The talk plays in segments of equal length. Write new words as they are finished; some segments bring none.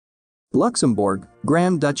Luxembourg,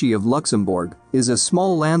 Grand Duchy of Luxembourg, is a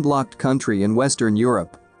small landlocked country in Western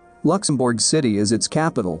Europe. Luxembourg City is its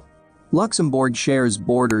capital. Luxembourg shares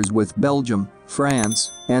borders with Belgium,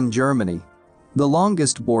 France, and Germany. The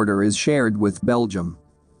longest border is shared with Belgium.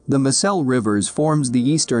 The Moselle Rivers forms the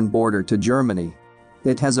eastern border to Germany.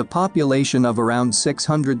 It has a population of around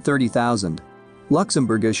 630,000.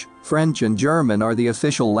 Luxembourgish, French and German are the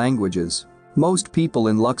official languages. Most people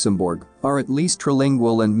in Luxembourg are at least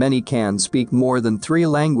trilingual and many can speak more than 3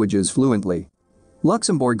 languages fluently.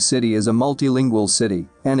 Luxembourg City is a multilingual city,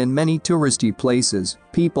 and in many touristy places,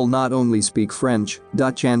 people not only speak French,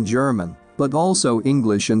 Dutch and German, but also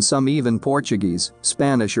English and some even Portuguese,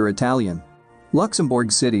 Spanish or Italian.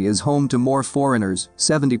 Luxembourg City is home to more foreigners,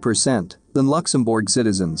 70%, than Luxembourg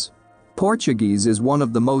citizens. Portuguese is one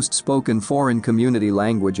of the most spoken foreign community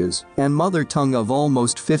languages and mother tongue of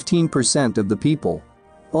almost 15% of the people.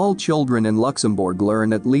 All children in Luxembourg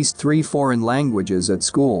learn at least 3 foreign languages at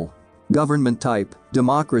school. Government type,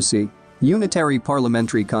 democracy, unitary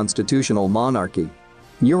parliamentary constitutional monarchy.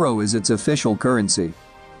 Euro is its official currency.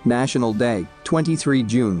 National Day, 23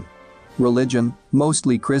 June. Religion,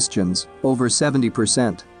 mostly Christians, over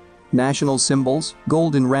 70%. National symbols,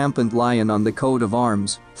 golden rampant lion on the coat of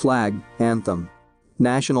arms, flag, anthem.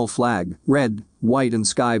 National flag, red, white and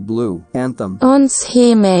sky blue, anthem. Ons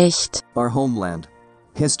Heemecht. Our homeland.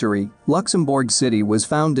 History, Luxembourg City was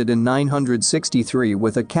founded in 963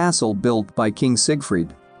 with a castle built by King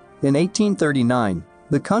Siegfried. In 1839,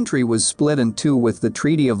 the country was split in two with the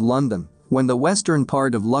Treaty of London, when the western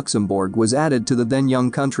part of Luxembourg was added to the then young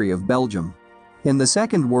country of Belgium. In the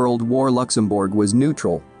Second World War, Luxembourg was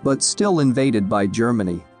neutral, but still invaded by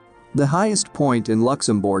Germany. The highest point in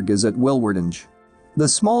Luxembourg is at Wilwerdange. The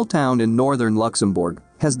small town in northern Luxembourg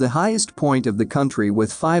has the highest point of the country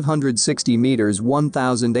with 560 meters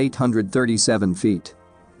 1,837 feet.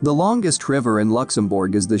 The longest river in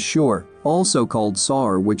Luxembourg is the Sûre, also called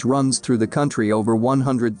Sauer, which runs through the country over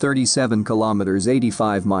 137 kilometers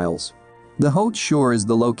 85 miles. The Haute-Sûre is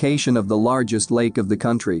the location of the largest lake of the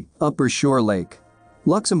country, Sûre Lake.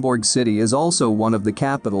 Luxembourg City is also one of the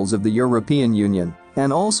capitals of the European Union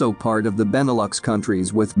and also part of the Benelux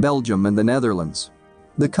Countries with Belgium and the Netherlands.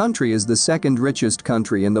 The country is the second richest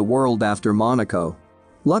country in the world after Monaco.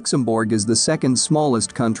 Luxembourg is the second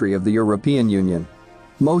smallest country of the European Union.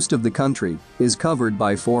 Most of the country is covered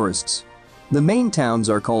by forests. The main towns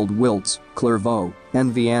are called Wiltz, Clairvaux,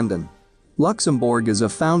 and Vianden. Luxembourg is a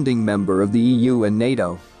founding member of the EU and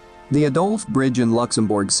NATO. The Adolphe Bridge in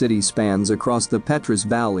Luxembourg City spans across the Petrusse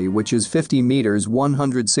Valley, which is 50 meters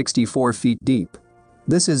 164 feet deep.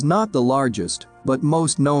 This is not the largest, but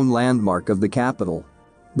most known landmark of the capital.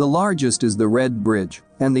 The largest is the Red Bridge,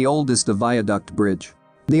 and the oldest the Viaduct Bridge.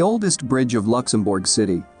 The oldest bridge of Luxembourg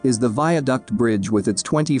City is the Viaduct Bridge with its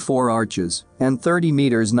 24 arches and 30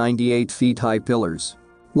 meters 98 feet high pillars.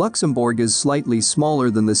 Luxembourg is slightly smaller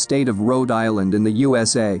than the state of Rhode Island in the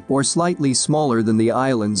USA or slightly smaller than the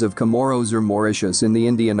islands of Comoros or Mauritius in the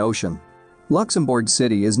Indian Ocean. Luxembourg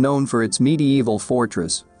City is known for its medieval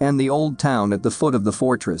fortress and the old town at the foot of the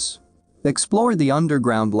fortress. Explore the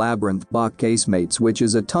underground labyrinth Bock Casemates, which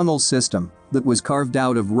is a tunnel system that was carved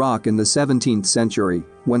out of rock in the 17th century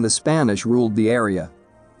when the Spanish ruled the area.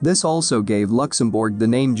 This also gave Luxembourg the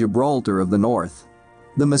name Gibraltar of the North.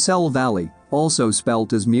 The Moselle Valley, also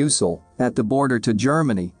spelt as Moselle, at the border to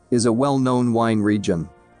Germany, is a well-known wine region.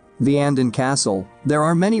 Vianden Castle, there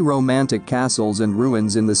are many romantic castles and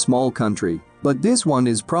ruins in the small country, but this one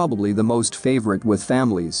is probably the most favorite with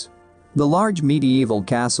families. The large medieval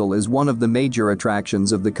castle is one of the major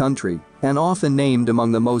attractions of the country and often named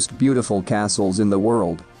among the most beautiful castles in the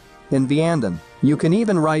world. In Vianden, you can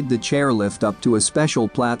even ride the chairlift up to a special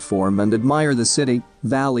platform and admire the city,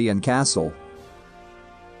 valley and castle.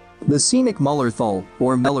 The scenic Mullerthal,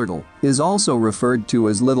 or Mellertal, is also referred to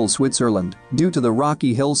as Little Switzerland due to the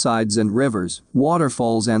rocky hillsides and rivers,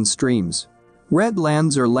 waterfalls and streams. Red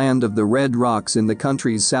Lands, or Land of the Red Rocks in the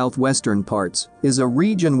country's southwestern parts, is a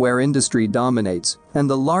region where industry dominates and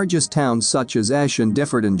the largest towns such as Esch and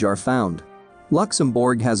Differdange are found.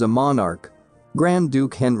 Luxembourg has a monarch. Grand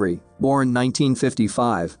Duke Henry, born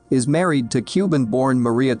 1955, is married to Cuban-born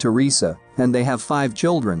Maria Theresa, and they have 5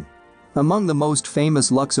 children. Among the most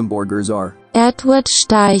famous Luxembourgers are Edward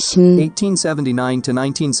Steichen, 1879 to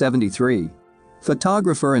 1973,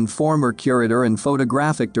 photographer and former curator and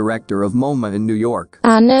photographic director of MoMA in New York.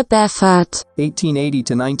 Anne Beffert, 1880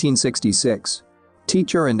 to 1966,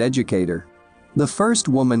 teacher and educator. The first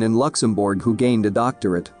woman in Luxembourg who gained a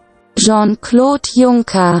doctorate. Jean-Claude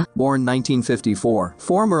Juncker, born 1954,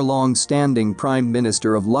 former long-standing Prime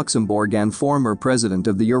Minister of Luxembourg and former President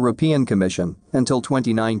of the European Commission until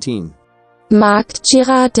 2019. Marc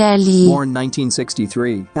Girardelli. Born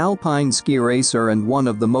 1963, alpine ski racer and one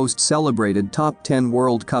of the most celebrated top 10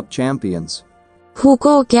 World Cup champions.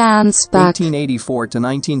 Hugo Gernsback. 1884 to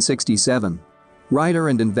 1967. Writer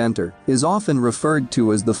and inventor, is often referred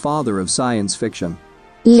to as the father of science fiction.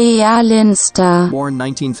 Lea Linster. Born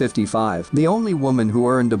 1955, the only woman who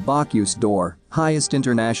earned a Bocuse d'Or, highest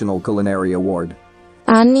international culinary award.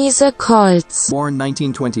 Annise Koltz. Born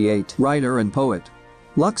 1928, writer and poet.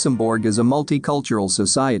 Luxembourg is a multicultural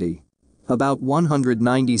society. About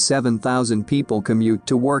 197,000 people commute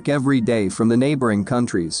to work every day from the neighboring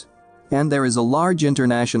countries. And there is a large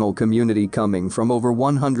international community coming from over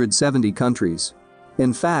 170 countries.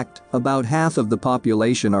 In fact, about half of the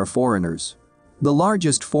population are foreigners. The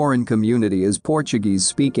largest foreign community is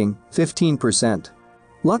Portuguese-speaking, 15%.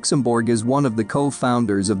 Luxembourg is one of the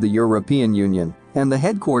co-founders of the European Union, and the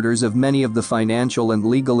headquarters of many of the financial and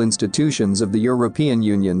legal institutions of the European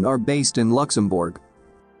Union are based in Luxembourg.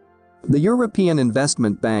 The European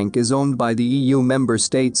Investment Bank is owned by the EU member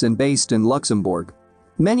states and based in Luxembourg.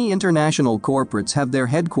 Many international corporates have their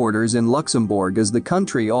headquarters in Luxembourg as the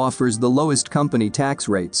country offers the lowest company tax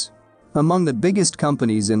rates. Among the biggest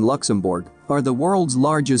companies in Luxembourg are the world's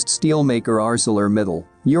largest steelmaker ArcelorMittal,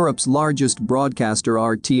 Europe's largest broadcaster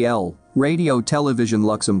RTL, Radio Television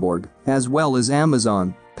Luxembourg, as well as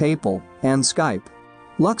Amazon, PayPal, and Skype.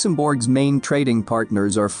 Luxembourg's main trading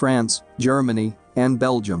partners are France, Germany, and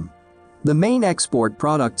Belgium. The main export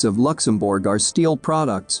products of Luxembourg are steel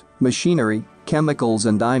products, machinery, chemicals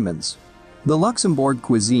and diamonds. The Luxembourg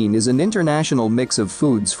cuisine is an international mix of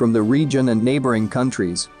foods from the region and neighboring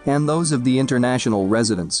countries, and those of the international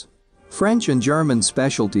residents. French and German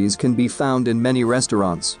specialties can be found in many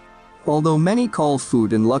restaurants. Although many call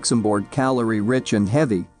food in Luxembourg calorie-rich and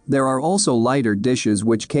heavy, there are also lighter dishes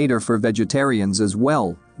which cater for vegetarians as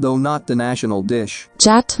well, though not the national dish.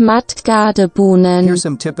 Jatmatgadebohnen. Here's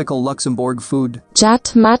some typical Luxembourg food.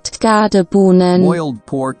 Jatmatgadebohnen. Boiled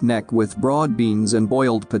pork neck with broad beans and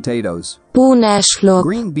boiled potatoes. Bohnenschluck.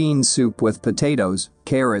 Green bean soup with potatoes,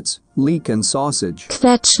 carrots, leek and sausage.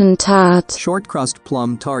 Quetschentart. Short crust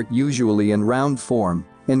plum tart usually in round form,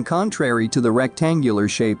 and contrary to the rectangular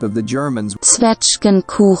shape of the Germans.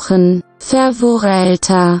 Zwetschgenkuchen.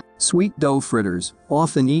 Vervorelter. Sweet dough fritters,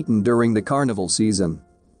 often eaten during the carnival season.